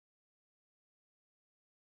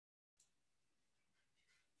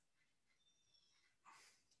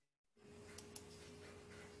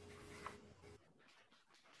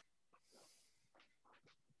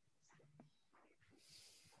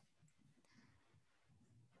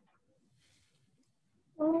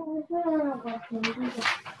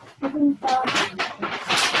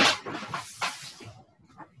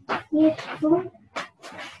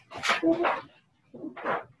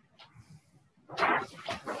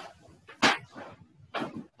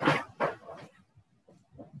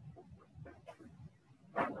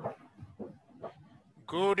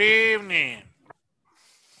Good evening.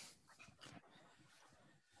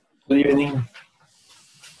 Good evening.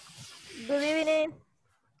 Good evening.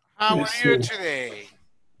 How Yes, are you sir. today?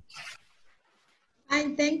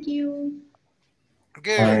 Fine, thank you.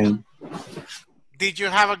 Good. Fine. Did you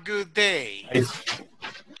have a good day?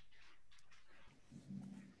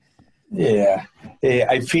 Yeah.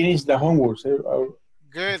 I finished the homework. So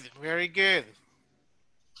Good. Very good.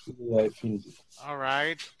 I finished it. All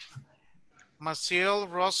right. Maciel,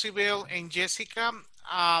 Rosibel, and Jessica,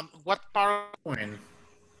 what part when?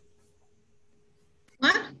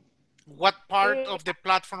 What? What part of the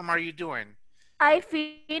platform are you doing? I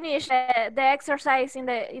finished the exercise in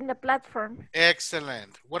the platform.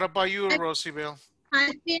 Excellent. What about you, Rosibel?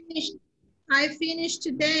 I finished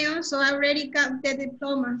today also. I already got the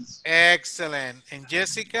diplomas. Excellent. And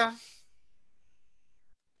Jessica?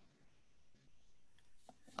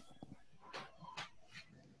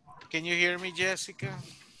 Can you hear me, Jessica?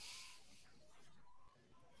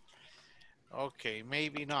 Okay,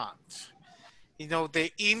 maybe not. You know,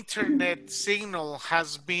 the internet signal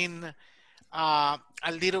has been a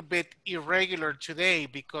little bit irregular today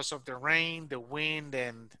because of the rain, the wind,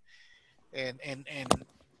 and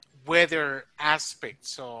weather aspects.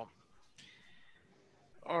 So,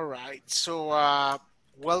 all right. So,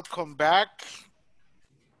 welcome back.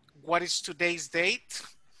 What is today's date?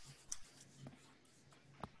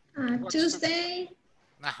 Tuesday,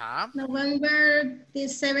 Uh-huh. November the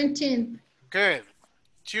 17th. Good.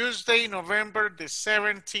 Tuesday, November the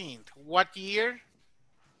 17th. What year?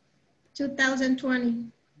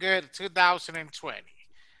 2020. Good, 2020.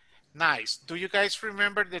 Nice. Do you guys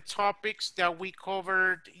remember the topics that we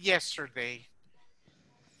covered yesterday?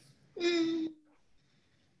 Let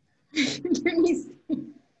me see.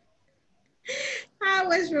 I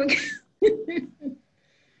was wrong.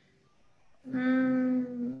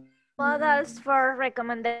 Models for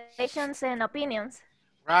recommendations and opinions.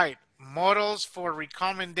 Right. Models for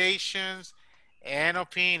recommendations and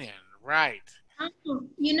opinion. Right. Oh,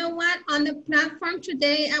 you know what? On the platform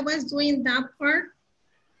today, I was doing that part,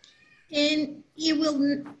 and it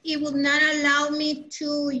will not allow me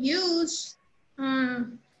to use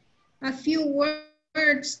a few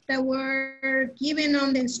words that were given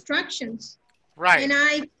on the instructions. Right. And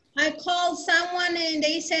I called someone and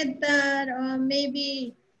they said that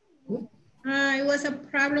maybe it was a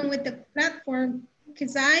problem with the platform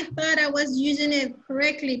because I thought I was using it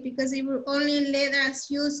correctly because it would only let us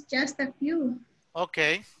use just a few.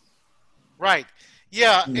 Okay. Right.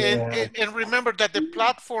 Yeah. Yeah. And remember that the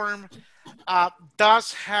platform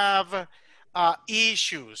does have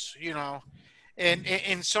issues, you know,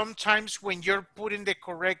 and sometimes when you're putting the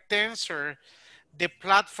correct answer, the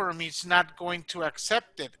platform is not going to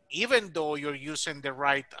accept it, even though you're using the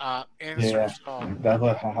right answer. Yeah. So, That's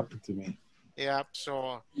what happened to me. yeah.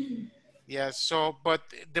 So, yeah. So, but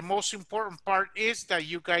the most important part is that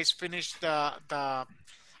you guys finished the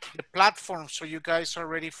platform, so you guys are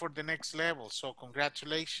ready for the next level. So,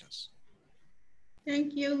 congratulations.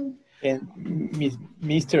 Thank you. And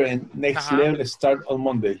Mr. and next Uh-huh. level start on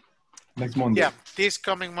Monday. Next Monday. Yeah, this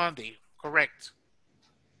coming Monday. Correct.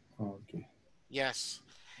 Okay. Yes.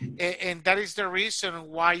 And that is the reason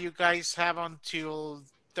why you guys have until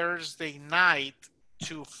Thursday night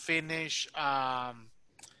to finish the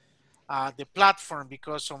platform,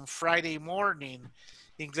 because on Friday morning,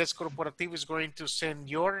 Inglés Corporativo is going to send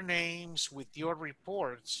your names with your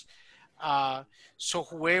reports. So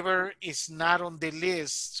whoever is not on the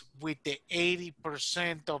list with the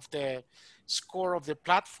 80% of the score of the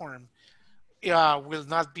platform will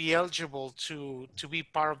not be eligible to be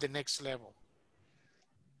part of the next level.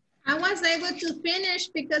 I was able to finish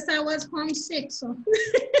because I was homesick. So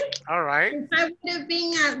All right. if I would have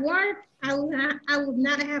been at work, I would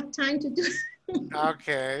not have time to do it.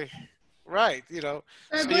 Okay. Right. You know,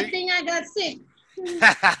 A so good thing I got sick.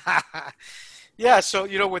 yeah. So,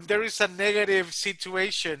 you know, when there is a negative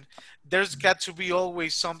situation, there's got to be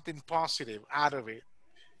always something positive out of it.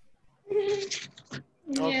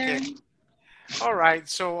 Yeah. Okay. All right.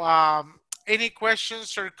 So, any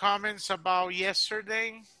questions or comments about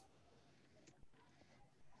yesterday?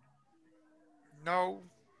 No.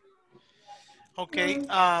 Okay.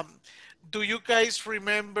 Do you guys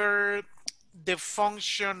remember the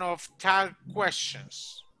function of tag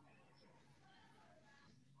questions?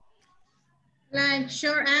 Like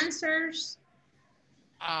short answers.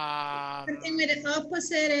 Something with the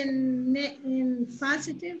opposite in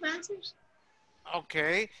positive answers.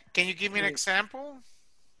 Okay. Can you give me an example?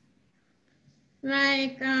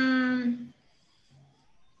 Like,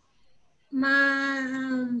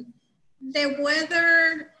 the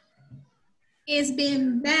weather is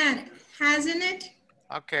being bad, hasn't it?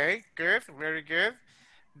 Okay, good. Very good.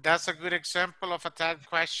 That's a good example of a tag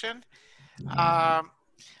question.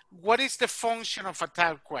 What is the function of a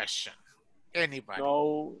tag question? Anybody?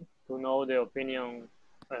 To know the opinion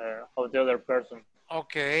of the other person.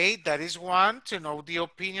 Okay, that is one, to know the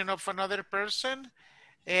opinion of another person.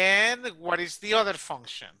 And what is the other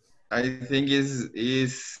function? I think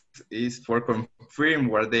is for confirm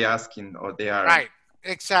what they asking or they are. Right,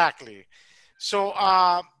 exactly. So,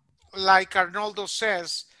 like Arnoldo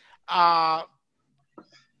says, to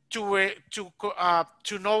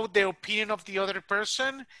know the opinion of the other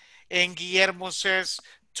person, and Guillermo says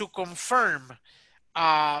to confirm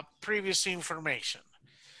previous information.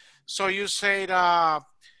 So you said,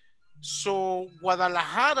 so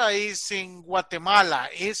Guadalajara is in Guatemala,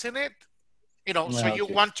 isn't it? You know, so you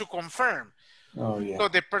want to confirm. Oh, yeah. So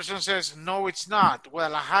the person says, no, it's not.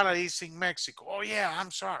 Guadalajara is in Mexico. Oh, yeah,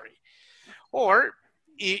 I'm sorry. Or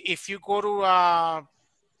if you go to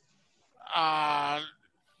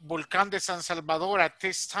Volcán de San Salvador at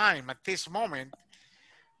this time, at this moment,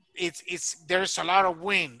 there's a lot of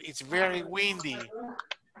wind. It's very windy.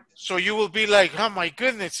 So you will be like, oh my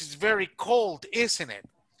goodness, it's very cold, isn't it?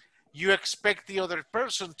 You expect the other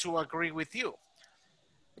person to agree with you.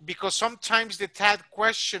 Because sometimes the tag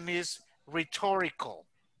question is rhetorical,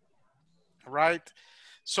 right?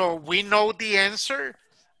 So we know the answer,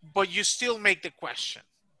 but you still make the question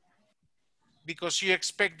because you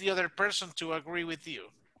expect the other person to agree with you.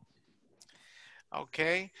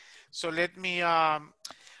 Okay, so let me,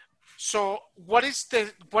 so what is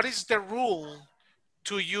the rule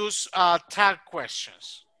to use tag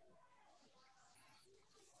questions?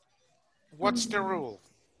 What's the rule?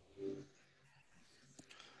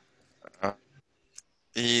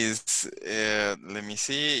 Let me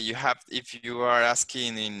see, you have, if you are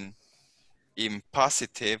asking in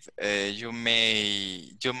positive, you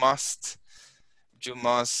must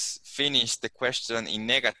finish the question in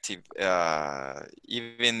negative,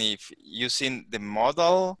 even if using the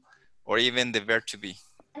modal or even the verb to be.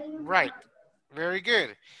 Right, very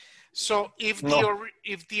good. So if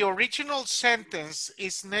the original sentence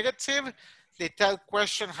is negative, the tag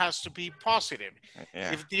question has to be positive.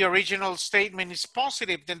 Yeah. If the original statement is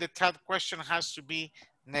positive, then the tag question has to be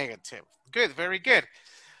negative. Good, very good.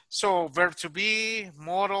 So verb to be,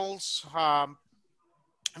 modals.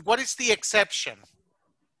 What is the exception?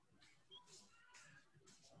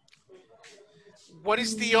 What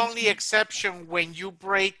is the only exception when you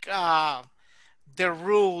break the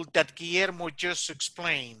rule that Guillermo just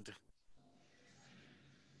explained?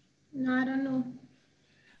 No, I don't know.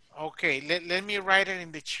 Okay, let me write it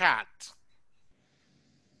in the chat.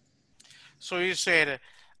 So you said,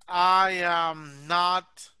 I am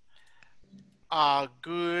not a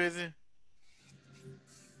good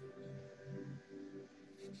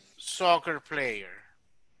soccer player.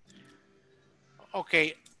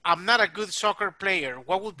 Okay, I'm not a good soccer player.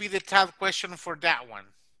 What would be the tag question for that one?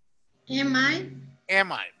 Am I?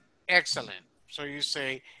 Am I? Excellent. So you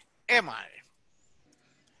say, am I?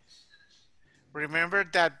 Remember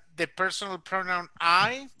that the personal pronoun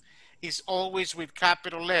I is always with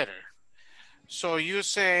capital letter. So you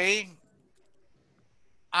say,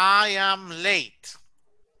 I am late.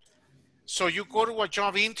 So you go to a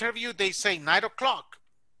job interview, they say 9 o'clock,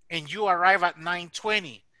 and you arrive at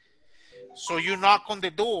 9:20. So you knock on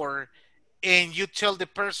the door and you tell the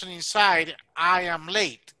person inside, I am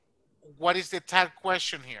late. What is the tag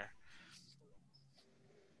question here?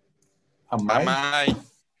 Am I?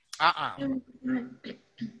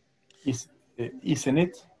 Isn't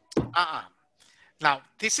it? Now,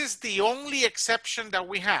 this is the only exception that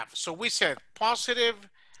we have. So we said positive.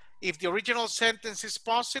 If the original sentence is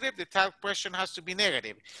positive, the tag question has to be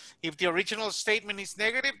negative. If the original statement is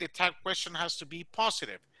negative, the tag question has to be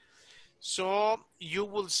positive. So you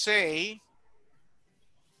will say,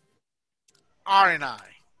 aren't I?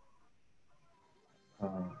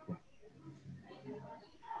 Okay.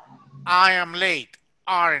 I am late,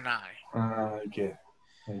 aren't I? I get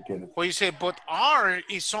it. Well, you say, but are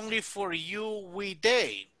is only for you, we,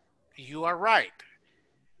 they. You are right.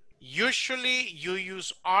 Usually you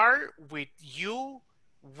use are with you,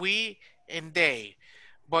 we, and they.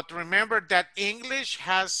 But remember that English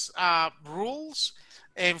has rules,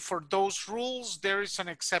 and for those rules, there is an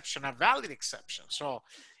exception, a valid exception. So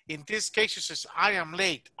in this case, it says, I am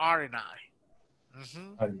late, aren't I?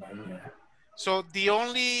 Yeah. So the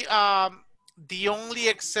only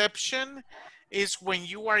exception is when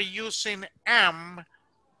you are using am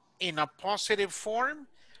in a positive form,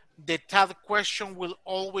 the tag question will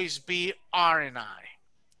always be are and I.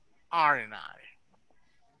 Are and I.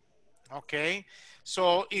 Okay,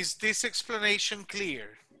 so is this explanation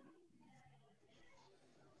clear?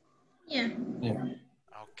 Yeah. Yeah.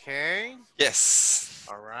 Okay, Yes.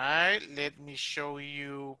 all right, let me show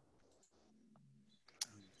you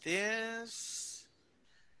this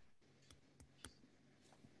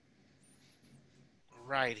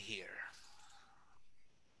right here.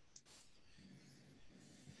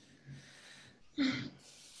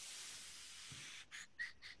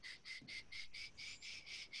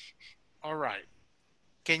 All right,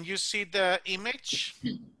 can you see the image?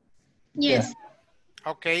 Yes.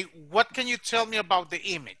 Okay, what can you tell me about the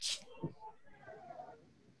image?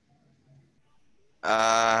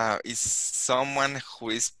 Is someone who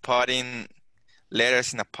is putting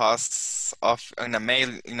letters in a post of in a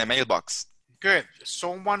mailbox. Good.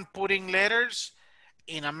 Someone putting letters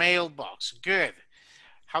in a mailbox. Good.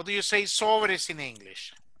 How do you say sobres in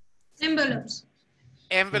English? Envelopes.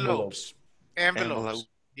 Envelopes. Envelopes. Envelope.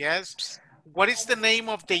 Yes. What is the name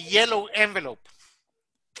of the yellow envelope?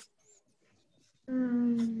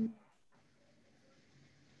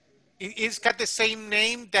 It's got the same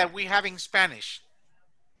name that we have in Spanish.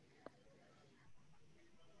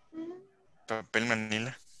 Papel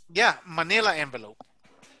Manila. Yeah, Manila envelope.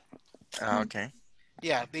 Okay.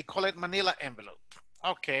 Yeah, they call it Manila envelope.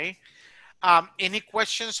 Okay. Any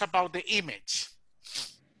questions about the image?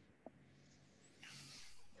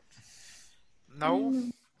 No?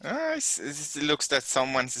 It looks that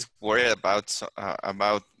someone is worried about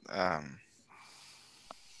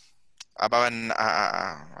an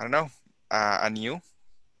I don't know a new.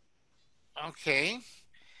 Okay.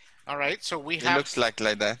 All right. So we It have. looks like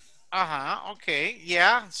that. Okay.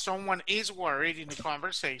 Yeah. Someone is worried in the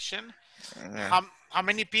conversation. Yeah. How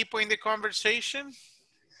many people in the conversation?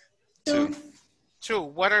 Two. Two.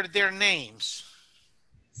 What are their names?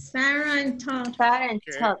 Sarah and Todd. Okay.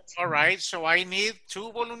 All right. So I need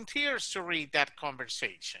two volunteers to read that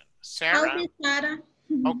conversation. Sarah. How's it, Sarah?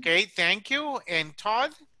 Okay. Thank you. And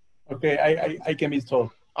Todd? Okay, I can be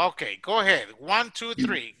told. Okay. Go ahead. 1, 2,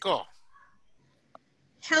 3. Go.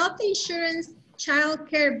 Health insurance,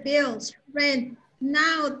 childcare bills, rent.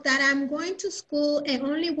 Now that I'm going to school and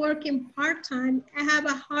only working part-time, I have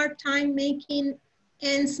a hard time making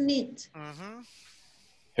ends meet.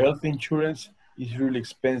 Health insurance is really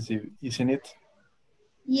expensive, isn't it?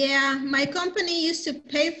 Yeah, my company used to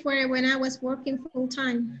pay for it when I was working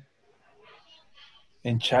full-time.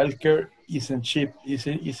 And childcare isn't cheap, is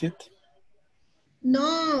it?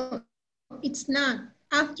 No, it's not.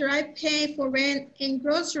 After I pay for rent and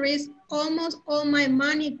groceries, almost all my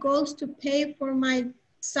money goes to pay for my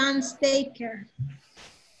son's daycare.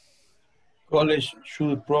 College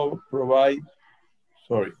should provide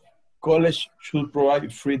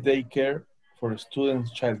free daycare for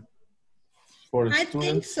students I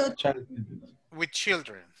think so. With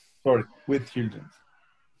children. Sorry, with children.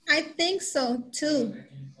 I think so too,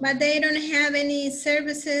 but they don't have any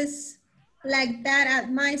services like that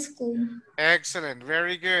at my school. Excellent.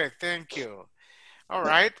 Very good. Thank you. All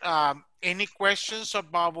right. Any questions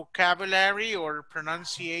about vocabulary or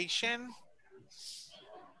pronunciation?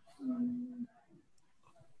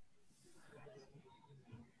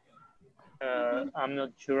 I'm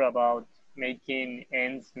not sure about making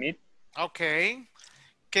ends meet. Okay.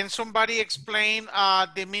 Can somebody explain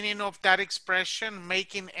the meaning of that expression,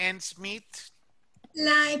 making ends meet?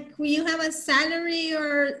 Like when you have a salary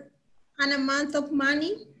or an amount of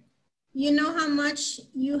money, you know how much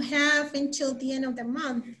you have until the end of the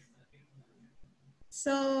month.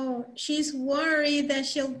 So she's worried that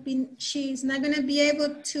she's not gonna be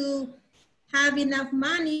able to have enough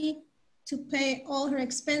money to pay all her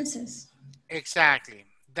expenses. Exactly.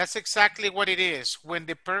 That's exactly what it is. When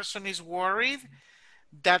the person is worried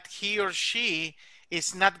that he or she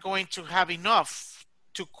is not going to have enough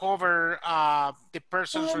to cover the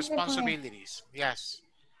person's responsibilities. Yes.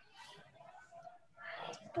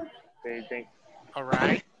 Okay, thanks. All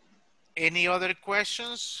right. Any other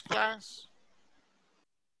questions, class?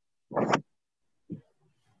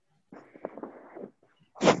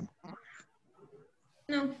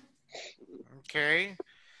 No. Okay.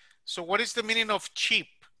 So what is the meaning of cheap?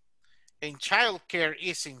 And childcare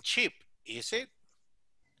isn't cheap, is it?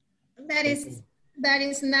 That is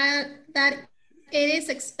not, that it is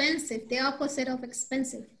expensive, the opposite of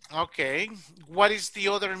expensive. Okay. What is the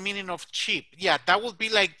other meaning of cheap? Yeah, that would be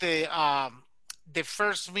like the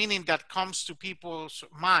first meaning that comes to people's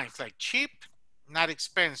minds, like cheap, not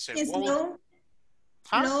expensive. It's low.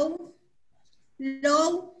 Huh?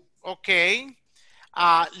 Low. Okay.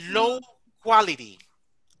 Low quality.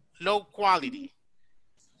 Low quality.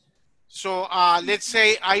 So let's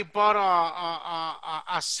say I bought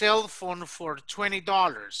a cell phone for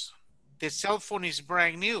 $20. The cell phone is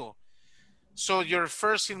brand new. So your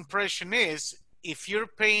first impression is if you're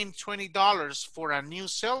paying $20 for a new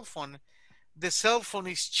cell phone, the cell phone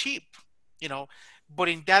is cheap, you know. But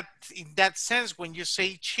in that sense, when you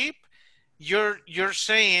say cheap, you're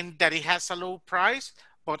saying that it has a low price,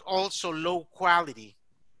 but also low quality.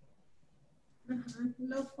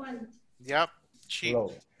 Low quality. Yep, cheap.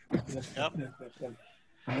 Low. Yep.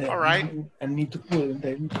 All right. I need to put it.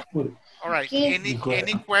 I need to put it. All right. ¿Qué? Any Porque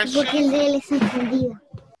el questions? de él es encendido.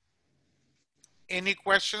 Any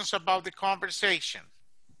questions about the conversation?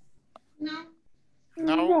 No.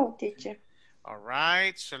 No? No, teacher. All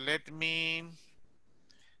right. So let me.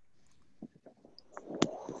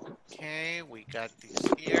 Okay, we got this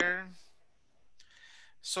here.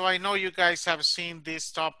 So I know you guys have seen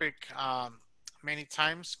this topic many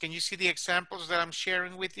times. Can you see the examples that I'm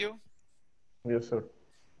sharing with you? Yes, sir.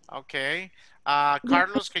 Okay.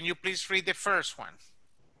 Carlos, can you please read the first one?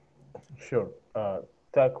 Sure.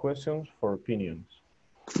 Tag questions for opinions.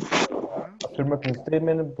 Affirmative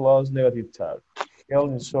statement plus negative tag.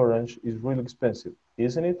 Health insurance is really expensive,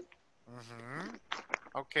 isn't it?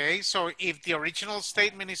 Okay, so if the original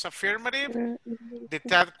statement is affirmative, the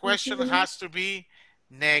tag question has to be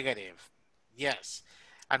negative. Yes.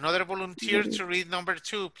 Another volunteer to read number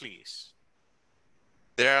 2, please.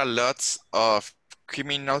 There are lots of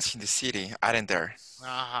criminals in the city, aren't there?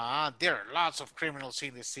 There are lots of criminals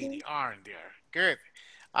in the city, aren't there? Good.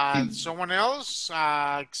 Someone else?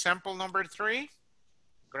 Example number 3.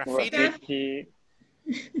 Graffiti. Graffiti.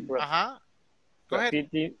 Go ahead.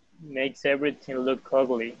 Graffiti makes everything look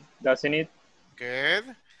ugly, doesn't it?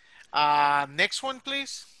 Good. Next one,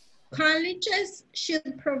 please. Colleges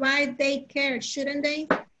should provide daycare, shouldn't they?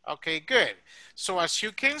 Okay, good. So as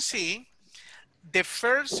you can see, the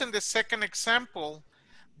first and the second example,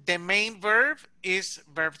 the main verb is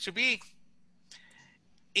verb to be.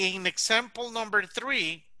 In example number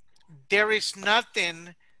 3, there is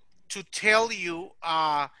nothing to tell you.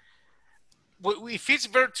 If it's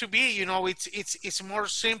verb to be, you know, it's more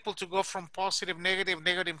simple to go from positive, negative,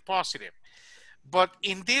 negative, positive. But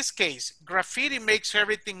in this case, graffiti makes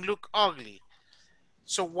everything look ugly.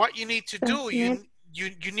 So what you need to do,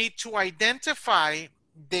 you need to identify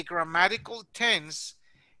the grammatical tense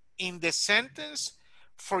in the sentence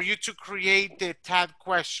for you to create the tag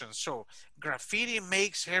question. So graffiti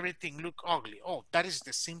makes everything look ugly. Oh, that is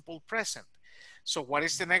the simple present. So what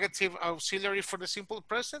is the negative auxiliary for the simple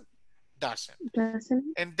present? Doesn't.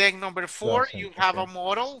 And then number 4, you have a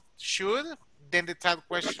modal, should, then the tag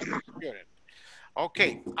question shouldn't.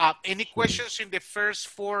 Okay, any questions in the first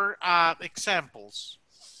 4 examples?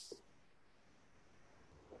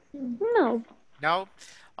 No. No?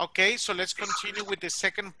 Okay, so let's continue with the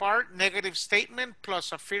second part, negative statement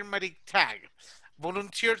plus affirmative tag.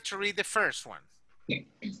 Volunteer to read the first one.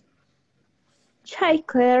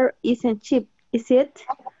 Childcare isn't cheap, is it?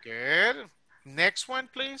 Good. Next one,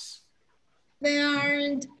 please. There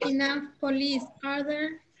aren't enough police, are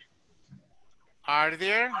there? Are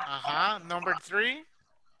there? Number 3.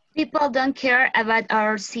 People don't care about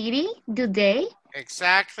our city, do they?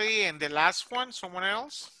 Exactly. And the last one, someone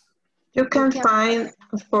else? You can find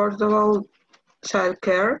affordable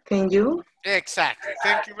childcare, can you? Exactly.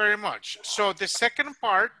 Thank you very much. So the second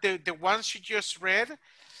part, the ones you just read,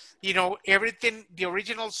 you know, everything, the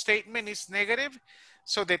original statement is negative.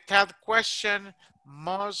 So the tag question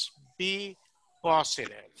must be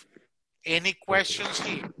positive. Any questions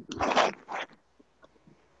here?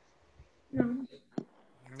 No.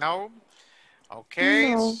 No?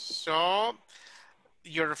 Okay, No. so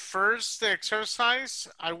your first exercise,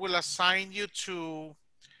 I will assign you to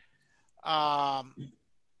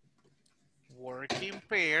work in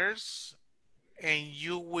pairs, and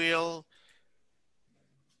you will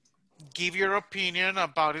give your opinion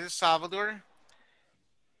about El Salvador,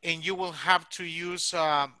 and you will have to use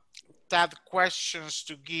that questions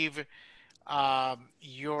to give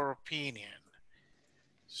your opinion.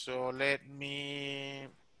 So let me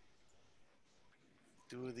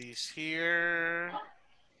do this here.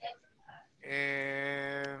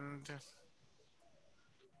 And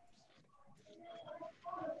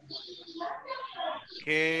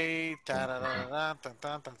okay.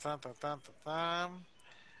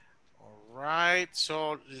 All right,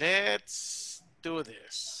 so let's do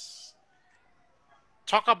this.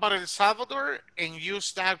 Talk about El Salvador and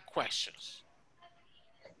use that questions.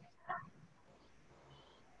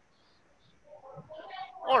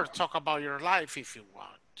 Or talk about your life if you want.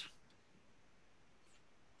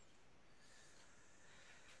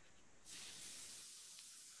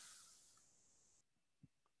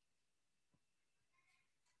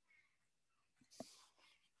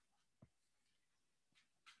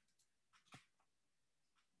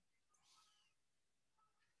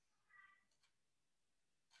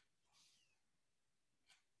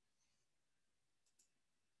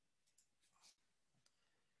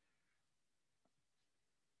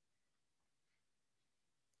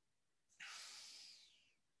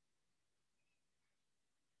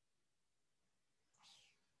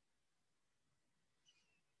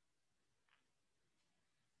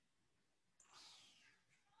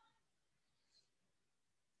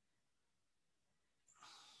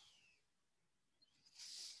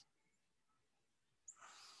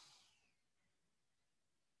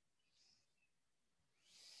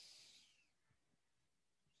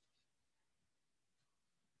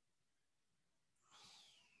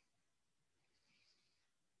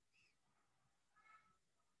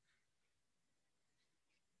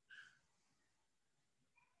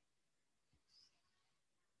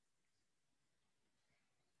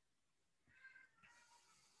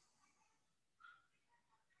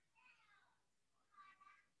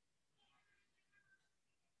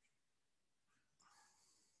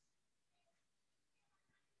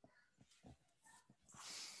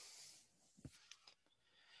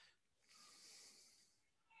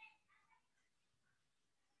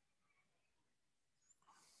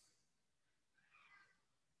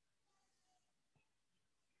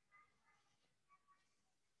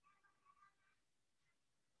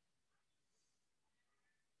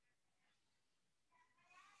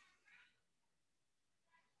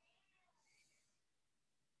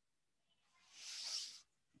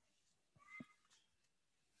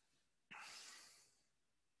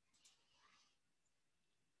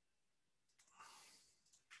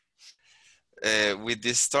 with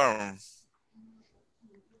this storm,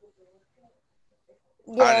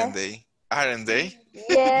 Yes. aren't they? Aren't they?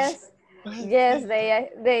 Yes. Yes,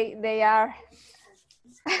 they are.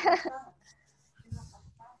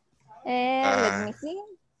 And let me see.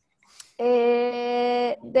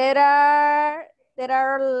 There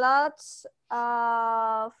are lots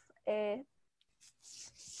of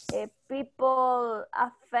people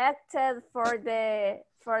affected for the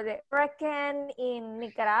hurricane in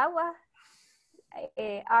Nicaragua.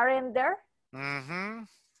 Aren't there? Mm-hmm.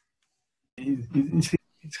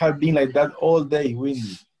 It has been like that all day,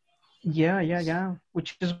 windy. Yeah.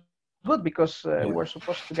 Which is good because we're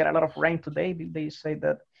supposed to get a lot of rain today. They say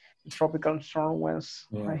that the tropical storm was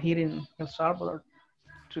hitting El Salvador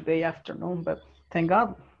today afternoon, but thank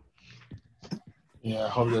God. Yeah, I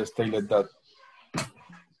hope they stay like that.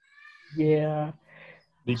 Yeah.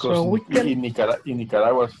 Because So in Nicaragua,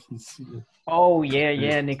 it's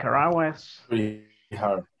Nicaragua is pretty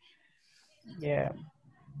hard. Yeah.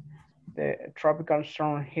 The tropical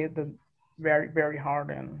storm hit them very, very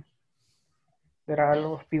hard, and there are a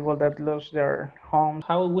lot of people that lost their homes.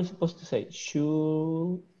 How are we supposed to say?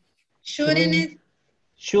 Shouldn't it?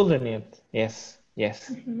 Shouldn't it? Yes.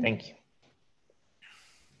 Mm-hmm. Thank you.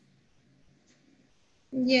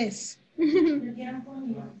 Yes.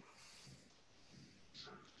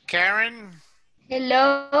 Karen?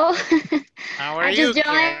 Hello. How are I you, just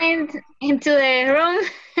Karen? joined into the room.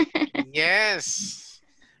 Yes.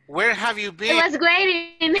 Where have you been? I was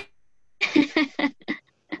waiting.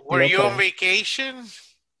 Were you on vacation?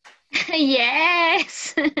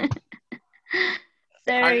 Yes.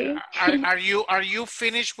 Sorry. Are you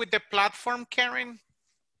finished with the platform, Karen?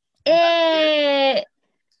 It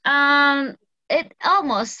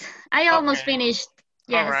almost. I almost finished.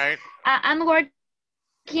 Yes. All right. I'm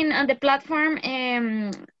working on the platform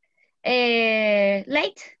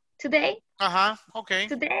late today. Okay.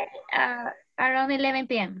 Today around 11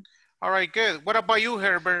 p.m. All right, good. What about you,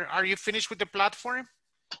 Herbert? Are you finished with the platform?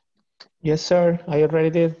 Yes, sir. I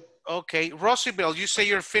already did. Okay. Rosibel, you say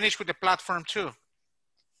you're finished with the platform too.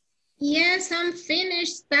 Yes, I'm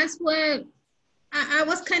finished. That's what I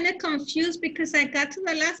was kind of confused because I got to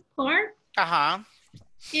the last part.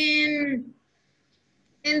 And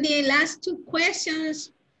the last two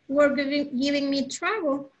questions were giving me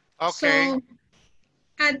trouble. Okay. So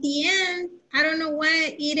at the end, I don't know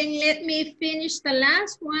why it didn't let me finish the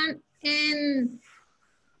last one, and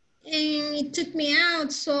it took me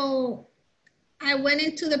out. So I went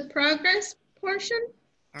into the progress portion.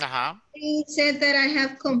 It said that I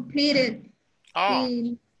have completed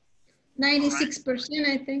the 96%,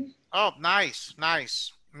 I think. Oh, nice.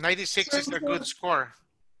 96 is a good score.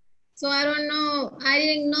 So I don't know. I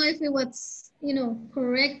didn't know if it was,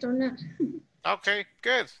 correct or not. Okay,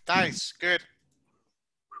 good. Nice, good.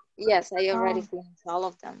 Yes, I already finished all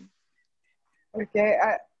of them. Okay,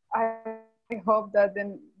 I hope that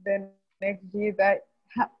the next year that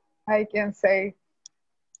I can say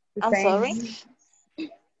the I'm same. sorry?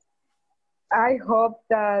 I hope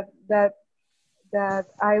that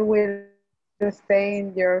I will stay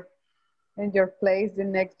in your place the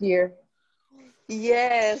next year.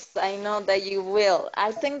 Yes, I know that you will.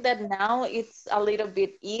 I think that now it's a little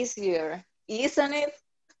bit easier, isn't it?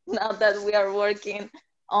 Now that we are working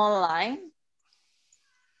online.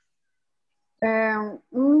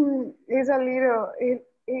 It's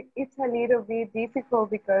a little bit difficult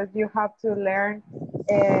because you have to learn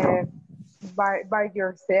by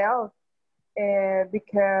yourself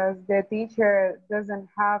because the teacher doesn't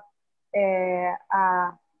have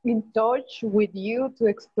in touch with you to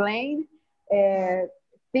explain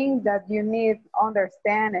things that you need to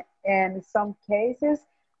understand. And in some cases,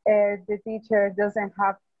 the teacher doesn't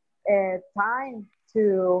have time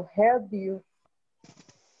to help you.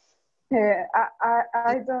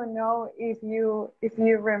 I don't know if you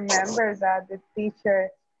remember that the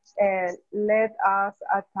teacher let us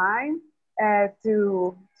a time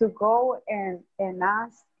to go and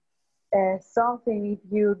ask something if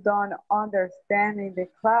you don't understand in the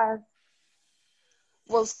class.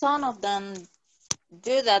 Well, some of them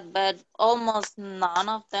do that, but almost none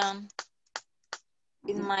of them.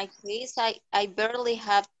 In my case, I barely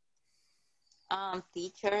have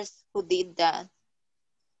teachers who did that.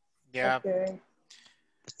 Yeah. Okay.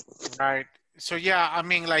 Right. So yeah, I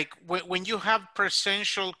mean, like when you have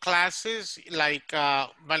presential classes, like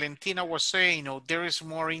Valentina was saying, there is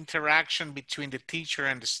more interaction between the teacher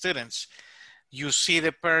and the students. You see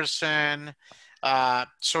the person.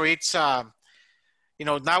 So it's, now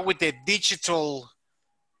with the digital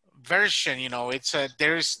version, it's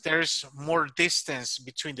there's more distance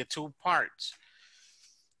between the two parts.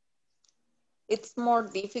 it's more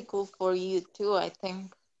difficult for you too, I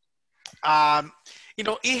think. You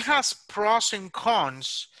know, it has pros and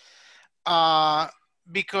cons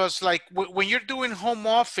because like when you're doing home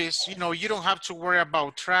office, you know, you don't have to worry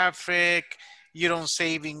about traffic. You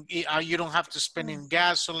you don't have to spend in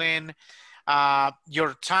gasoline.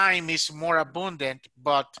 Your time is more abundant,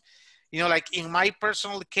 but you know, like in my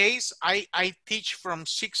personal case, I teach from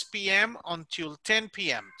 6 p.m. until 10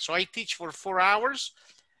 p.m. So I teach for 4 hours,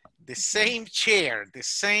 the same chair, the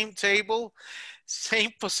same table,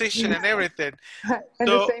 same position and everything. In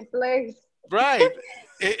So, the same place. right.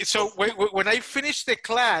 So when I finish the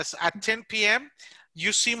class at 10 p.m.,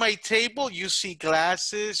 you see my table, you see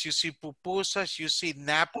glasses, you see pupusas, you see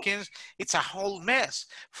napkins. It's a whole mess.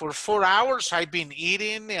 For 4 hours, I've been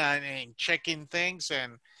eating and checking things.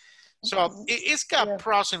 And so it's got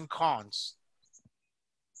pros and cons.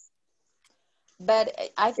 But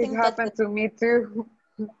I think it happened to me too.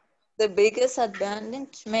 The biggest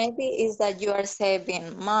advantage maybe is that you are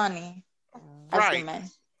saving money, as you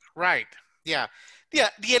mentioned. Right. Yeah. Yeah.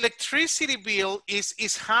 The electricity bill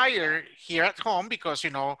is higher here at home because, you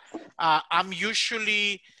know, I'm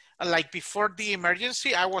usually like before the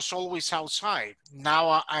emergency, I was always outside.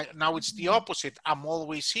 Now, now it's the opposite. I'm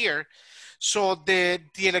always here. So the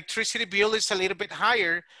electricity bill is a little bit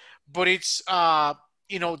higher, but it's,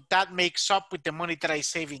 you know, that makes up with the money that I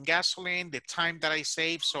save in gasoline, the time that I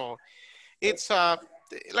save. So it's,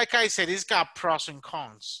 like I said, it's got pros and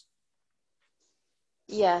cons.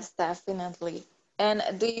 Yes, definitely. And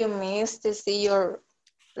do you miss to see your,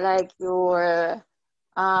 like your,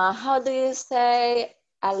 how do you say,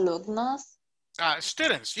 alumnos?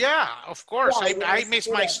 Students, yeah, of course. Yeah, I miss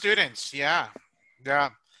my students. Yeah, yeah.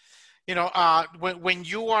 You know, when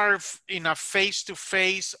you are in a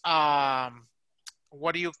face-to-face,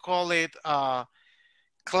 what do you call it,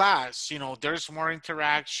 class, you know, there's more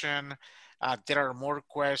interaction. There are more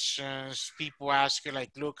questions. People ask you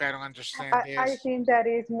like, look, I don't understand this. I think that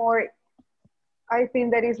is more. I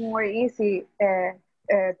think that is more easy to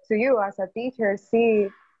you as a teacher. See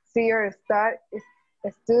your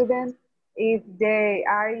student if they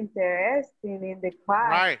are interested in the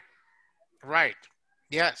class. Right.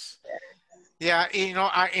 Yes. Yeah. You know,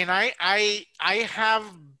 I have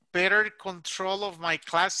better control of my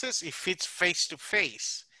classes if it's face to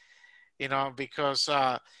face. You know, because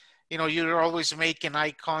you know, you're always making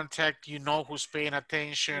eye contact. You know who's paying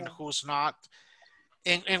attention, who's not.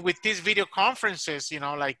 And with these video conferences, you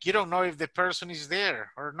know, like you don't know if the person is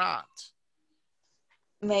there or not.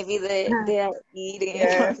 Maybe they are eating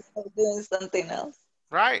or doing something else.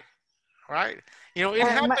 Right. You know, it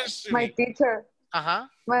happens to my me. teacher.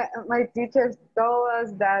 My teachers told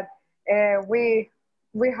us that we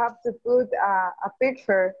have to put a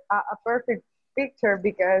picture, a perfect picture,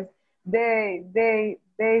 because they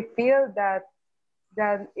feel that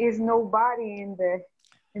is nobody in the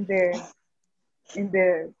I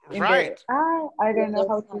don't know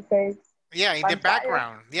how to say. Yeah, in the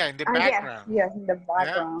background. Yeah, in the background. Yes, in the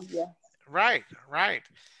background. Yeah. Right.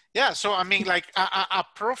 Yeah, so I mean, like a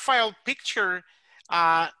profile picture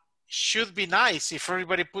should be nice if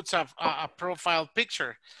everybody puts a profile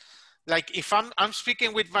picture. Like if I'm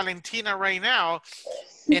speaking with Valentina right now,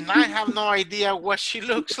 and I have no idea what she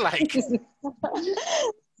looks like. You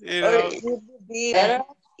know? Or it would be better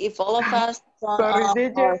if all of us turn on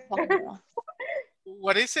our camera.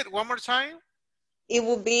 What is it? One more time? It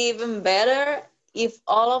would be even better if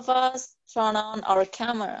all of us turn on our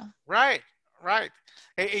camera. Right.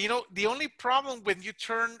 You know, the only problem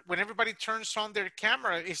when everybody turns on their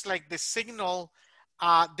camera is like the signal,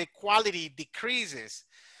 the quality decreases.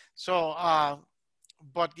 So,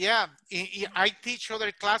 but yeah, I teach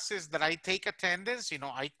other classes that I take attendance, you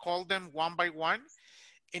know, I call them one by one,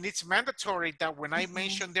 and it's mandatory that when I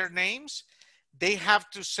mention their names, they have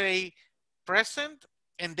to say present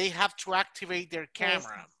and they have to activate their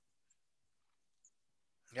camera.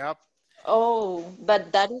 Yep. Oh,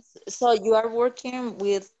 but that is, so you are working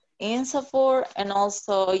with INSAFORP and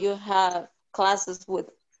also you have classes with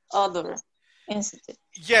other institutes.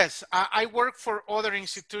 Yes, I work for other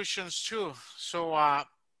institutions too. So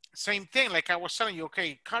same thing, like I was telling you,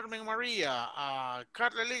 okay, Carmen Maria,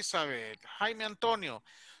 Carla Elizabeth, Jaime Antonio.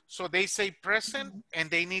 So they say present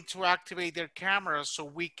and they need to activate their cameras so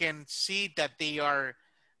we can see that they are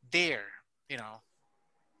there, you know.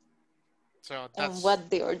 So that's and what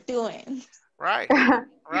they are doing. Right.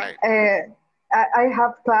 I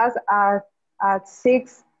have class at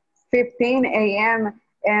 6:15 a.m.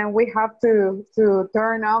 and we have to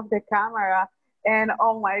turn off the camera, and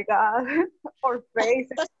oh my God, our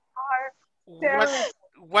faces are terrible.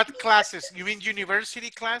 what classes? You mean university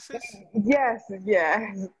classes? Yes,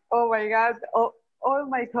 yes. Oh my God. All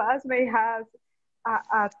my classmates has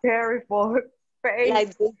a terrible face.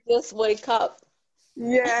 Like they just wake up.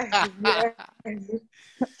 Yes, yes.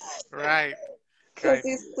 Right. Because Right.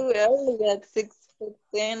 it's too early at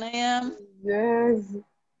 6:15 a.m. Yes.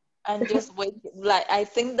 And just wake, like, I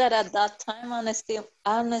think that at that time I'm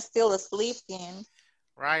still sleeping.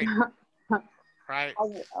 Right. Right.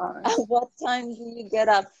 At what time do you get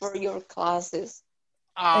up for your classes?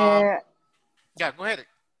 Yeah, go ahead.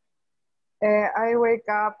 I wake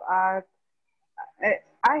up at,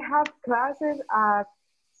 I have classes at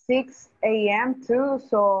 6 a.m. too,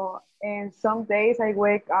 so, and some days I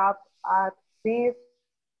wake up at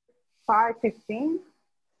 5:15.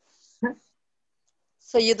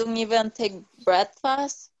 So you don't even take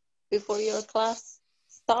breakfast before your class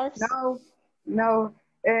starts? No.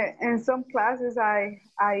 In some classes I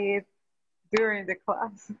eat during the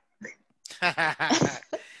class.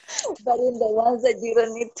 But in the ones that you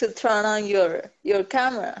don't need to turn on your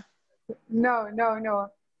camera? No.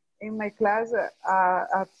 In my class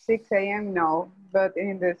at 6 a.m. no, but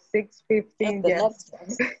in the 6:15 yes.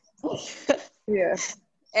 Yes.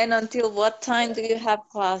 And until what time do you have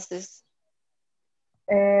classes?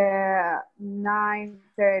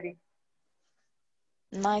 9:30.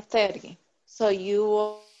 9:30. So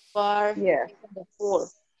you are Yeah. the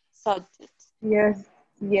fourth subject. Yes.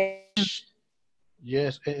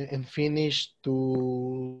 Yes, and finish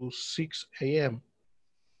to 6 a.m.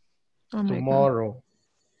 Oh my God. tomorrow.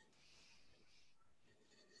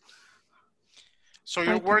 So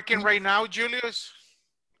you're working right now, Julius?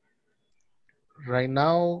 Right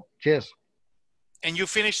now, yes. And you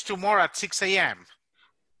finish tomorrow at 6 a.m.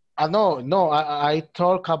 No, I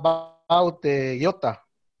talk about the IOTA.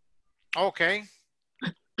 Okay.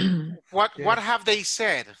 What have they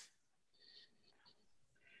said?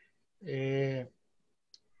 We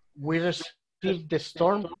received the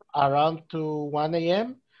storm around to 1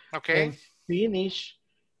 a.m. Okay. and finish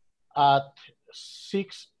at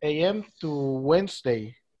 6 a.m. to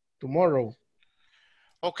Wednesday, tomorrow.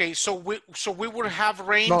 Okay, so we will have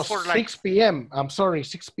rain No, for 6 like p.m. I'm sorry,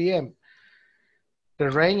 6 p.m. The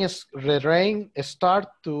rain start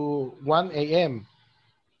to 1 a.m.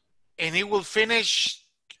 and it will finish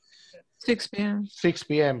 6 p.m. 6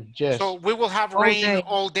 p.m. Yes. So we will have All rain day.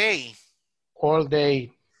 all day. All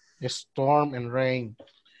day, storm and rain.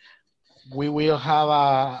 We will have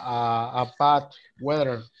a bad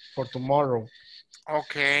weather for tomorrow.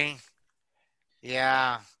 Okay.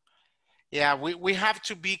 Yeah. Yeah, we have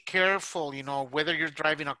to be careful, you know, whether you're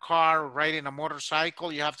driving a car or riding a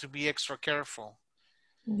motorcycle, you have to be extra careful.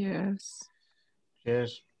 Yes.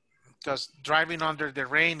 Yes. Because driving under the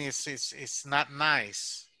rain is not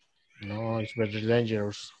nice. No, it's very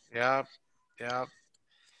dangerous. Yep. Yep.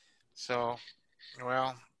 So,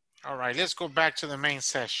 well, all right, let's go back to the main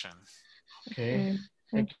session. Okay.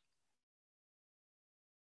 Thank you.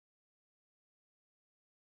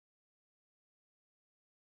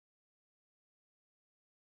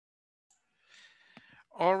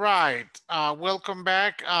 All right, welcome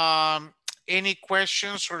back. Any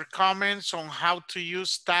questions or comments on how to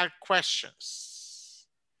use tag questions?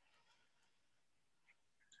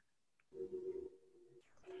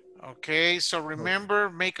 Okay, so remember,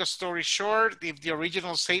 make a story short. If the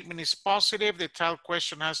original statement is positive, the tag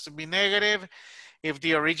question has to be negative. If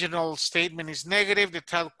the original statement is negative, the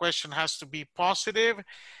tag question has to be positive.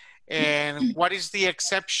 And what is the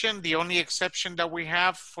exception? The only exception that we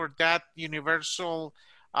have for that universal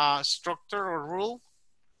structure or rule?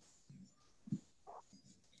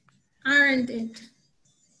 Aren't it?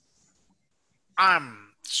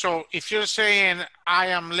 So if you're saying I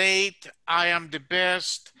am late, I am the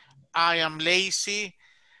best, I am lazy,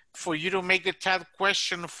 for you to make the tag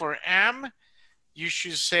question for am, you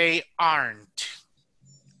should say aren't.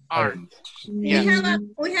 Aren't. Yes.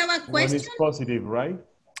 We have a question. When it's positive, right?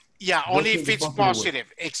 Yeah, Just only in if the it's positive way.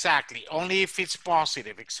 positive. Exactly. Only if it's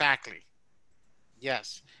positive. Exactly.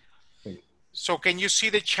 Yes. So can you see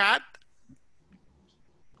the chat?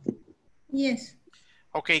 Yes.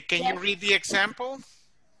 Okay, can you read the example?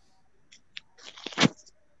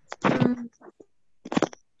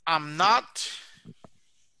 I'm not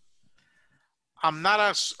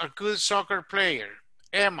a good soccer player,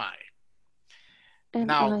 am I?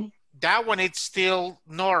 Now, that one, it's still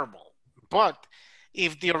normal. But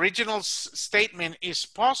if the original statement is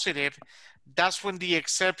positive, that's when the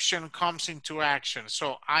exception comes into action.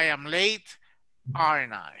 So I am late,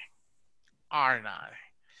 aren't I? Aren't I?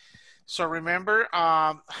 So remember,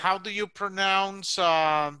 how do you pronounce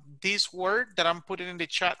this word that I'm putting in the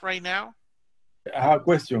chat right now? I have a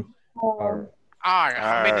question. Are.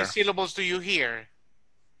 How many Are. syllables do you hear?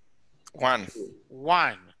 One.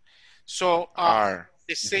 One. So Are.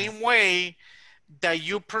 the same way that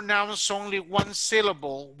you pronounce only one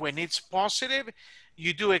syllable when it's positive,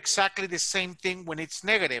 you do exactly the same thing when it's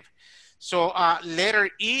negative. So letter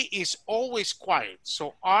E is always quiet.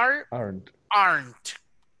 So are, Aren't. aren't,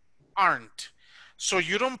 aren't. So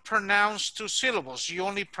you don't pronounce two syllables, you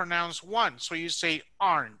only pronounce one. So you say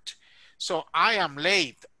aren't. So I am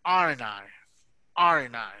late, aren't I?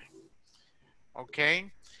 Aren't I?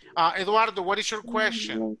 Okay. Eduardo, what is your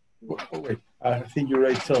question? Wait, I think you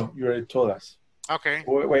already told us. Okay.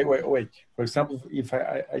 Wait. For example, if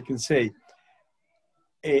I can say,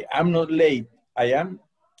 I'm not late, I am.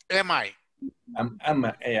 Am I? Am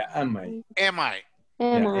I? Am I? Am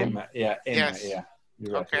I? Yes. Yeah.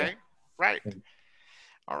 You're right. Okay. Right.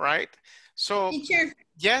 All right. So, Teacher,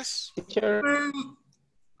 yes. Teacher,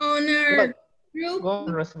 on our group, go on,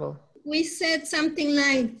 Rosabel. we said something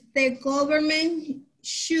like the government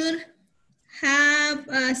should have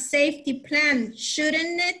a safety plan,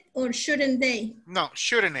 shouldn't it, or shouldn't they? No,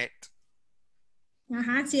 shouldn't it?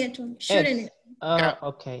 Cierto. Shouldn't it? Yeah.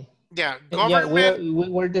 Okay. Yeah, Yeah, government. we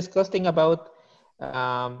were discussing about,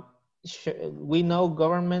 we know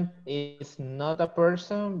government is not a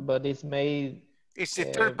person, but it's made It's the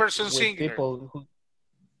third person with singular. people who,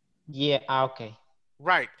 yeah, okay.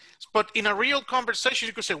 Right. But in a real conversation,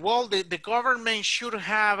 you could say, well, the government should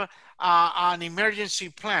have an emergency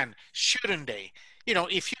plan, shouldn't they? You know,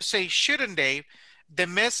 if you say shouldn't they, the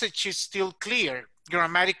message is still clear.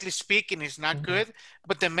 Grammatically speaking, it's not good,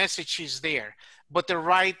 but the message is there. But the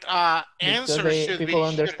right answer should be people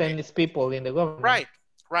shouldn't understand it. it's people in the government. Right,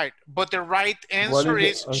 right. But the right answer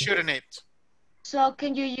is shouldn't it. So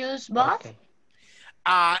can you use both? Okay.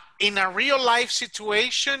 In a real life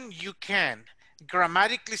situation, you can.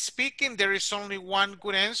 Grammatically speaking, there is only one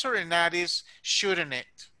good answer, and that is shouldn't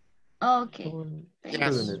it. Okay.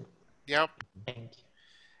 Yes. Yep. Thank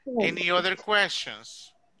you. Any other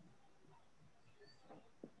questions?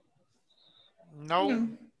 No?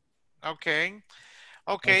 Okay.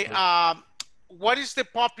 Okay. What is the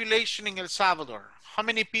population in El Salvador? How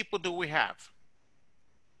many people do we have?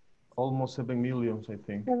 Almost 7 million, I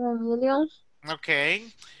think. 7 million. Okay.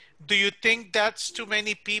 Do you think that's too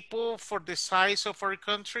many people for the size of our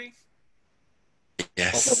country?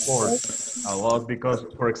 Yes. Of course, a lot, because,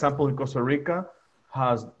 for example, Costa Rica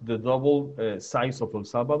has the double size of El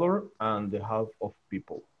Salvador and the half of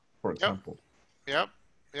people, for example. Yep.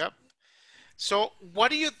 So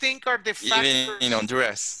what do you think are the factors? Even in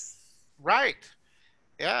Honduras. Right.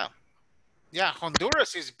 Yeah. Yeah,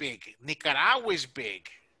 Honduras is big. Nicaragua is big,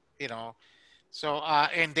 you know. So,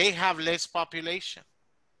 and they have less population.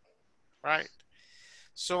 Right.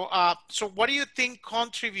 So, so what do you think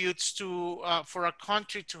contributes to, for a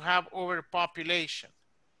country to have overpopulation?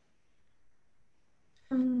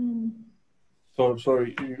 So,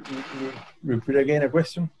 sorry, you repeat again a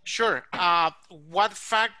question? Sure. What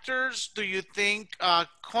factors do you think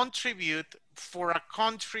contribute for a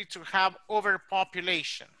country to have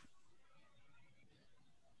overpopulation?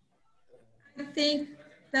 I think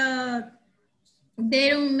they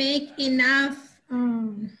don't make enough,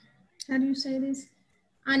 how do you say this?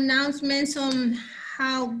 Announcements on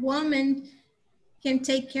how women can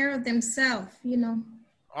take care of themselves, you know.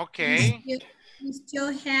 Okay. We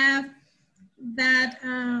still have that,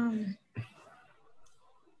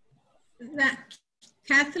 that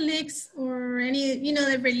Catholics or any, you know,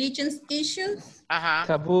 the religious issues.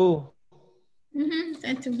 Taboo.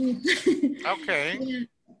 That taboo. Okay. Yeah,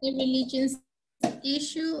 the religious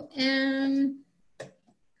issue, and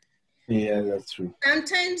yeah, that's true.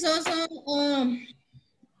 sometimes also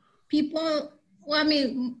people, well, I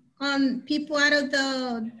mean, people out of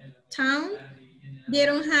the town, they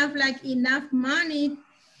don't have like enough money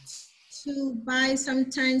to buy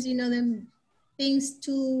sometimes, you know, the things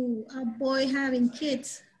to avoid having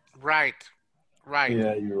kids. Right.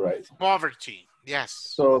 Yeah, you're right. Poverty. Yes.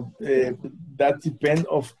 So that depends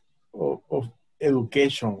of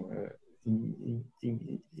education in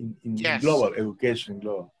Yes. global education.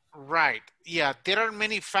 Global. Right. Yeah, there are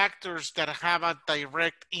many factors that have a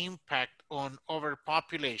direct impact on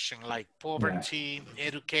overpopulation, like poverty,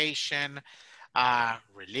 education,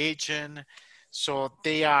 religion. So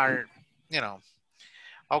they are, you know.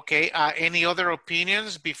 Okay, any other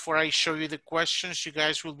opinions before I show you the questions you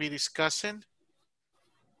guys will be discussing?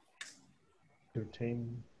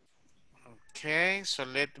 Okay, so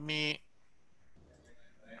let me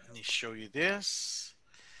show you this.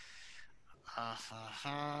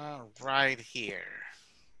 Right here.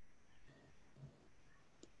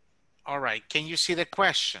 All right, can you see the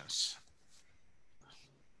questions?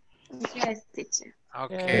 Yes, teacher.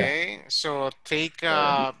 Okay, so take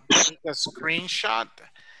a screenshot.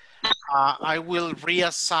 I will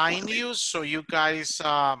reassign you so you guys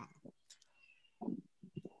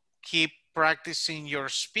keep practicing your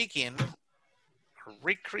speaking.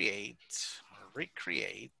 Recreate.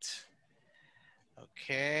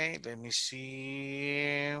 Okay, let me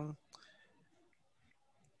see.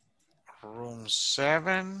 Room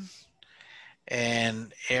 7.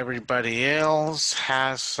 And everybody else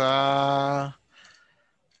has a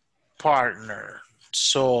partner.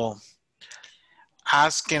 So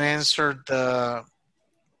ask and answer the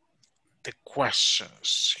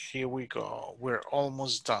questions. Here we go. We're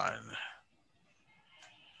almost done.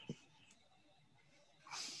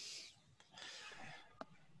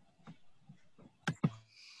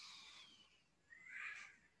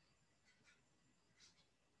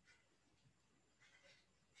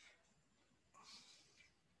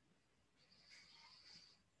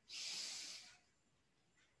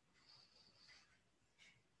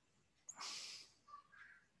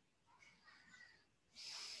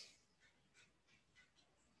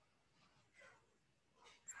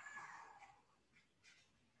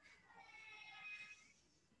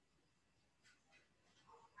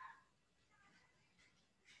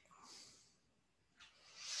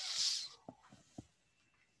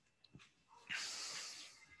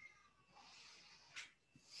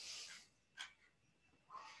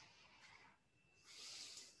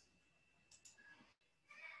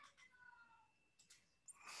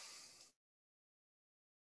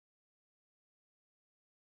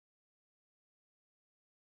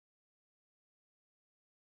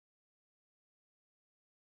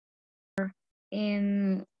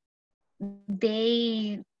 And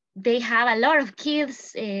they have a lot of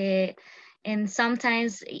kids, and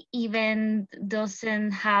sometimes even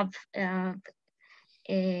doesn't have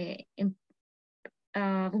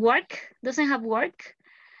work,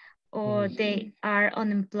 or they are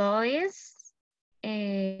unemployed.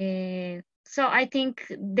 So I think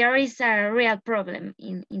there is a real problem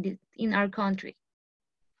in our country.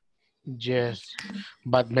 Yes,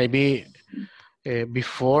 but maybe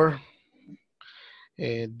before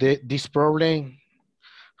this problem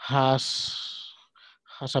has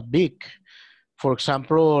a big. For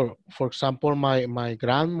example, my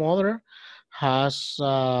grandmother has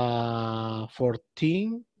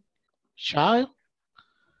 14 child.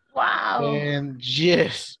 Wow. And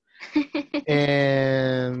yes,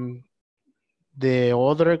 and the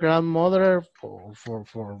other grandmother for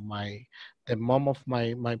the mom of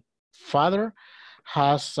my father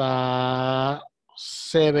has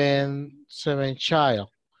seven child.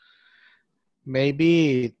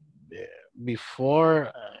 Maybe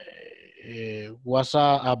before was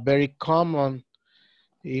a very common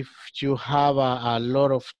if you have a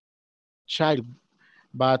lot of child,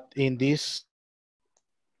 but in this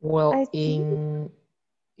Well, in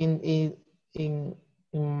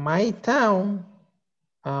my town,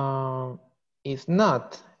 it's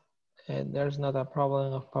not. There's not a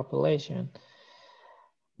problem of population,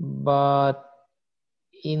 but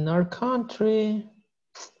in our country,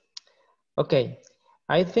 okay,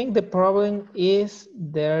 I think the problem is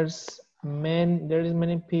there is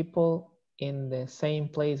many people in the same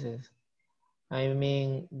places. I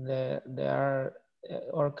mean,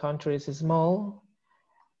 our country is small,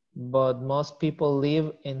 but most people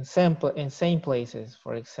live in same places.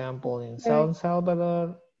 For example, in San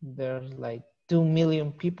Salvador, there's like 2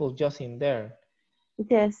 million people just in there.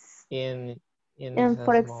 Yes. And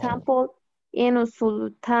for example, in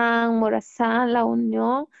Usulután, Morazán, La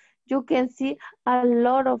Unión, you can see a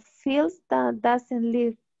lot of fields that doesn't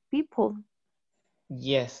live people.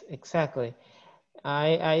 Yes, exactly.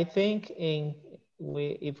 I think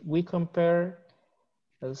if we compare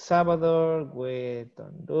El Salvador with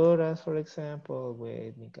Honduras, for example,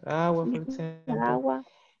 with Nicaragua, for example,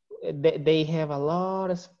 they have a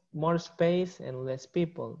lot more space and less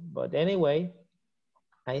people. But anyway,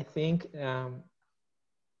 I think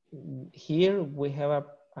here we have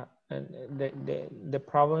the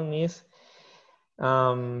problem is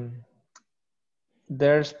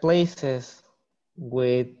there's places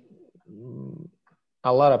with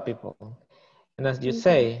a lot of people, and as you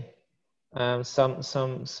say,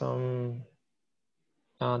 some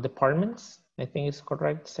departments, I think it's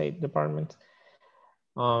correct to say departments,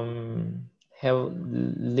 have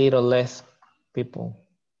little less people.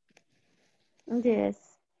 Yes.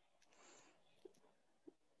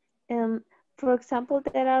 For example,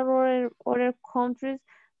 there are other countries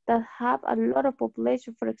that have a lot of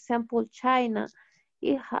population. For example, China,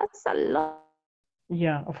 it has a lot.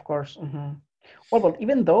 Yeah, of course. Well, but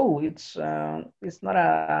even though it's not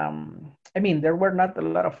a, I mean, there were not a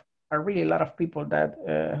lot of are really a lot of people that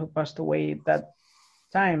who passed away at that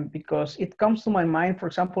time, because it comes to my mind. For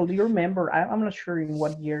example, do you remember? I'm not sure in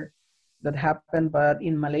what year that happened, but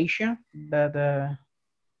in Malaysia, that the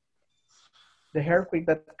earthquake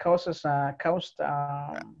that caused a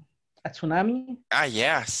tsunami. Ah,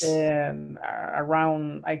 yes. And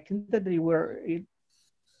around, I think that they were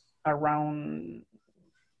around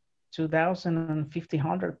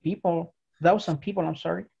 2,500 people, 1,000 people, I'm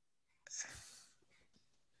sorry.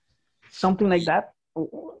 Something like that.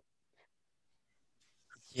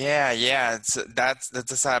 Yeah, yeah.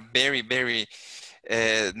 That's a very, very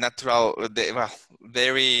natural, well,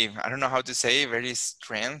 very, I don't know how to say, very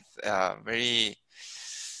strength, very,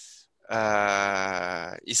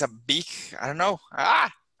 it's a big, I don't know. I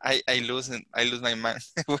lose my mind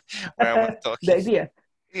where I was talking. The idea.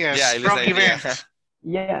 Yeah, Yeah, I lose strong the idea. event.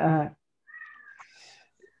 Yeah.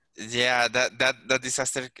 Yeah, that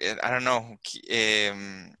disaster, I don't know,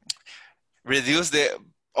 reduce the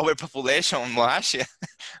overpopulation in Malaysia.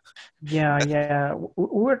 Yeah. We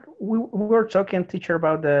were talking, teacher,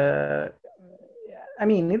 about the. I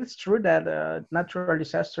mean, it's true that natural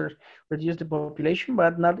disasters reduce the population,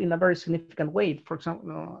 but not in a very significant way. For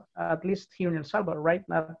example, at least here in El Salvador, right?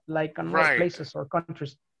 Not like in other places or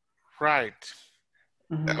countries. Right.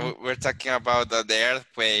 Mm-hmm. We're talking about the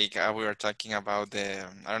earthquake. We were talking about the,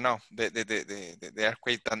 I don't know, the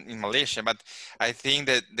earthquake in Malaysia. But I think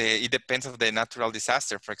that it depends on the natural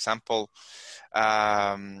disaster. For example,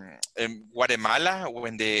 in Guatemala,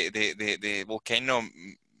 when the volcano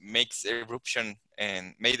makes eruption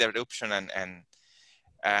and made eruption and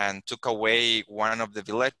took away one of the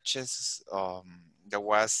villages that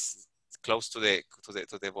was close to the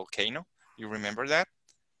volcano. You remember that?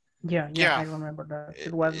 Yeah, I remember that.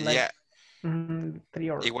 It was like 3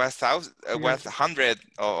 or it was 100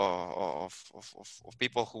 of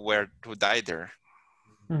people who died there.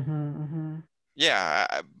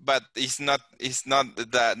 Yeah, but it's not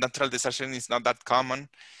the natural disaster is not that common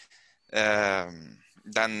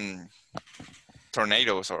than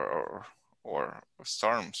tornadoes or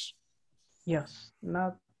storms. Yes,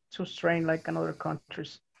 not too strained like in other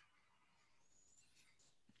countries.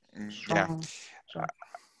 Strong.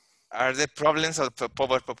 Are the problems of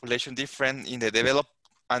overpopulation different in the developed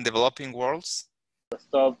and developing worlds?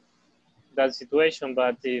 Stop that situation,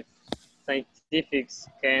 but if scientists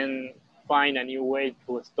can find a new way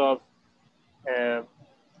to stop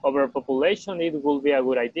overpopulation, it will be a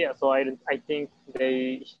good idea. So I think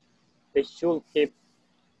they should keep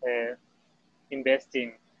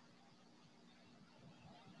investing.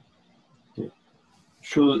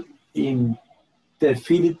 Should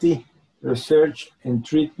infertility research and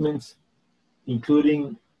treatments,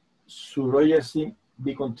 including surrogacy,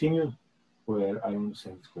 be continued? Well, I don't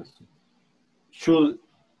understand this question. Should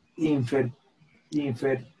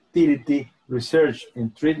infertility research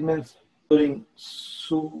and treatments, including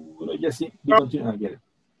surrogacy, be continued? I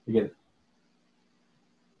get it.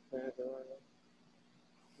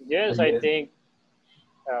 Yes, I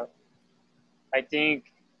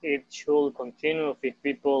think it should continue if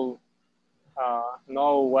people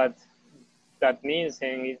know what that means,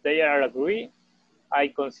 and if they are agree, I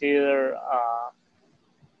consider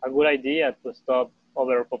a good idea to stop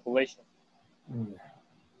overpopulation.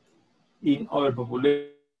 In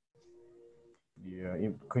overpopulation. Yeah,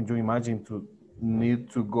 can you imagine to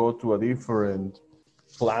need to go to a different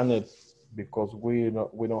planet because we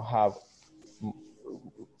don't have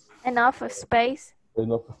enough space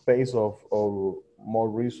of more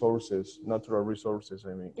resources, natural resources.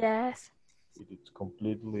 I mean, yes, it's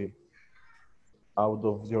completely out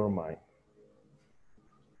of your mind.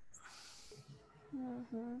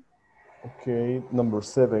 Okay, number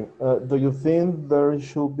 7. Do you think there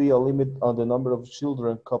should be a limit on the number of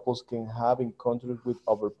children couples can have in countries with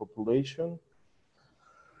overpopulation?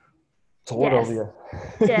 Totally.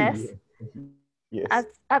 Yes. Yes.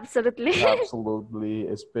 Absolutely. Absolutely,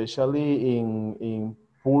 especially in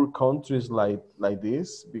poor countries like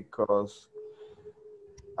this, because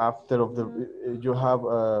after you have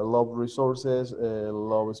low resources,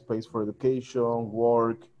 low space for education,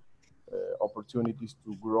 work, opportunities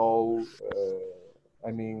to grow.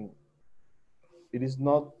 I mean, it is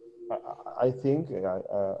not, I think,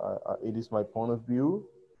 it is my point of view,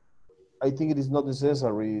 I think it is not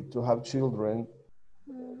necessary to have children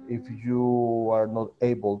if you are not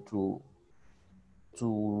able to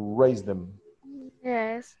raise them.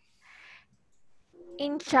 Yes.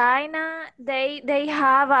 In China, they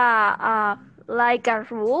have a like a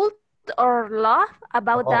rule or law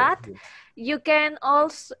about that. Yes. You can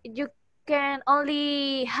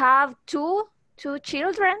only have two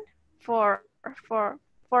children for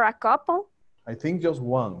a couple. I think just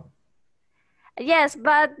one. Yes,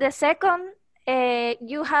 but the second,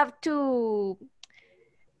 you have to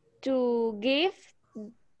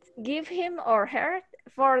give him or her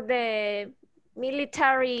for the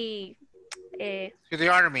military, To the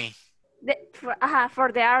army.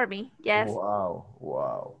 for the army. Yes. Wow,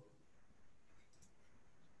 wow.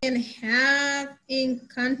 And have in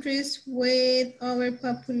countries with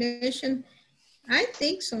overpopulation. I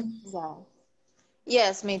think so. Wow.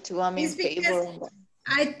 Yes, me too. I'm in It's favor because of that.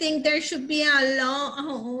 I think there should be a law.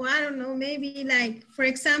 Oh, I don't know. Maybe like, for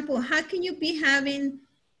example, how can you be having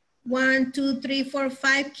 1, 2, 3, 4,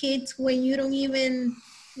 5 kids when you don't even,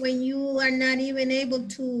 when you are not even able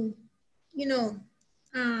to, you know,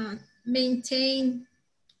 maintain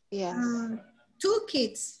Yes. 2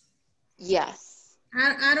 kids? Yes.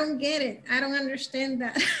 I don't get it. I don't understand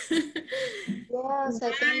that. Yes,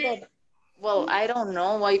 I think that, well, I don't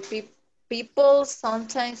know why people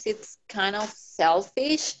sometimes it's kind of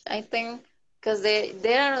selfish, I think, because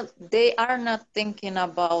they are not thinking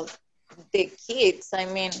about the kids. I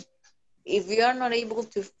mean, if you are not able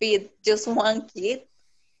to feed just one kid,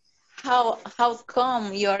 how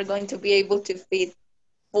come you are going to be able to feed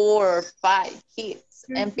 4 or 5 kids?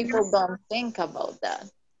 And people don't think about that.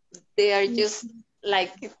 They are just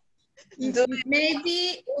like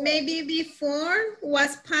Maybe before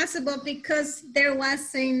was possible because there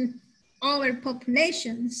wasn't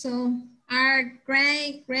overpopulation. So our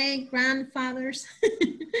great grandfathers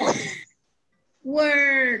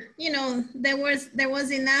were, you know, there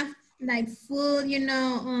was enough like food, you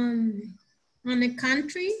know, on the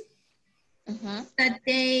country that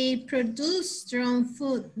they produce their own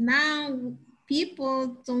food. Now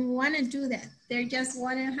people don't want to do that. They just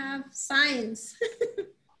want to have science.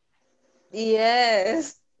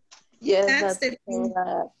 yes. Yes, That's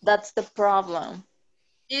that's the problem.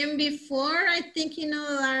 And before, I think, you know,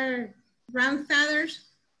 our grandfathers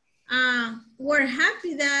were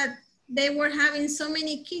happy that they were having so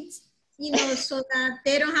many kids, you know, so that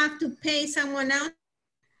they don't have to pay someone else.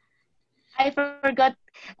 I forgot.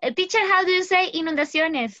 Teacher, how do you say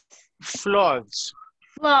inundaciones? Floods.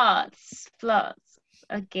 Floods.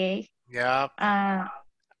 Okay. Yeah.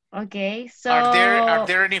 Okay. So Are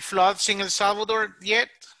there any floods in El Salvador yet?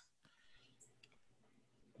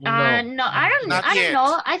 no, I don't know.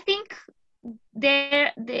 I think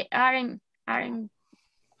they aren't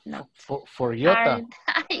no. For Iota.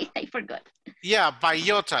 I forgot. Yeah, by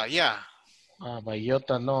Iota, yeah. By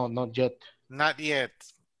Iota, no, not yet. Not yet.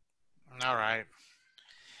 All right.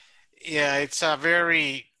 Yeah, it's a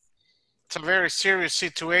very serious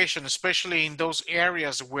situation, especially in those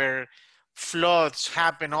areas where floods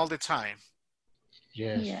happen all the time.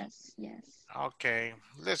 Yes. Okay,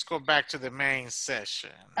 let's go back to the main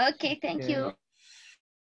session. Okay, thank you.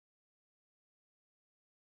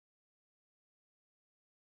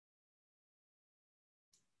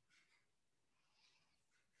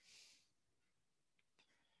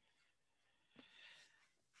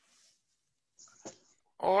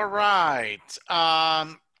 All right.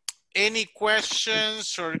 Any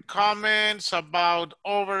questions or comments about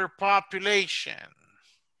overpopulation?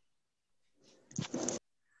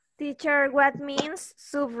 Teacher, what means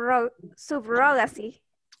surrogacy?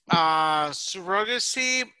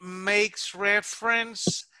 Surrogacy makes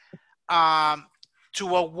reference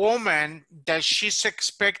to a woman that she's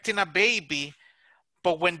expecting a baby,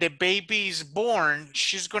 but when the baby is born,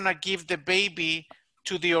 she's gonna give the baby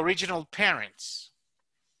to the original parents.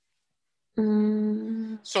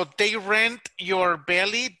 So they rent your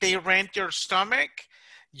belly, they rent your stomach,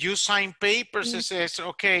 you sign papers that says,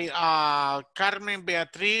 okay, Carmen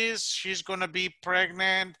Beatriz, she's gonna be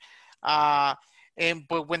pregnant, but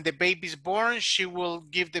when the baby's born, she will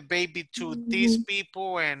give the baby to these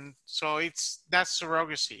people, and so that's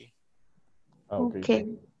surrogacy. Okay.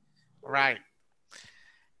 Right.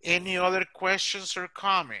 Any other questions or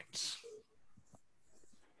comments?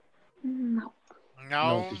 No.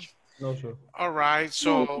 No? No, sir. All right.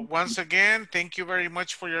 So once again, thank you very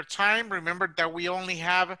much for your time. Remember that we only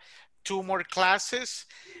have 2 more classes,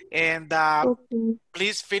 and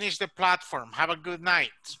please finish the platform. Have a good night.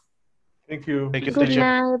 Thank you. Thank you, Good teacher.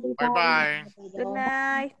 night. Bye-bye. Good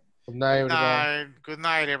night. Good night, everybody. Good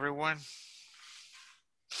night, everyone.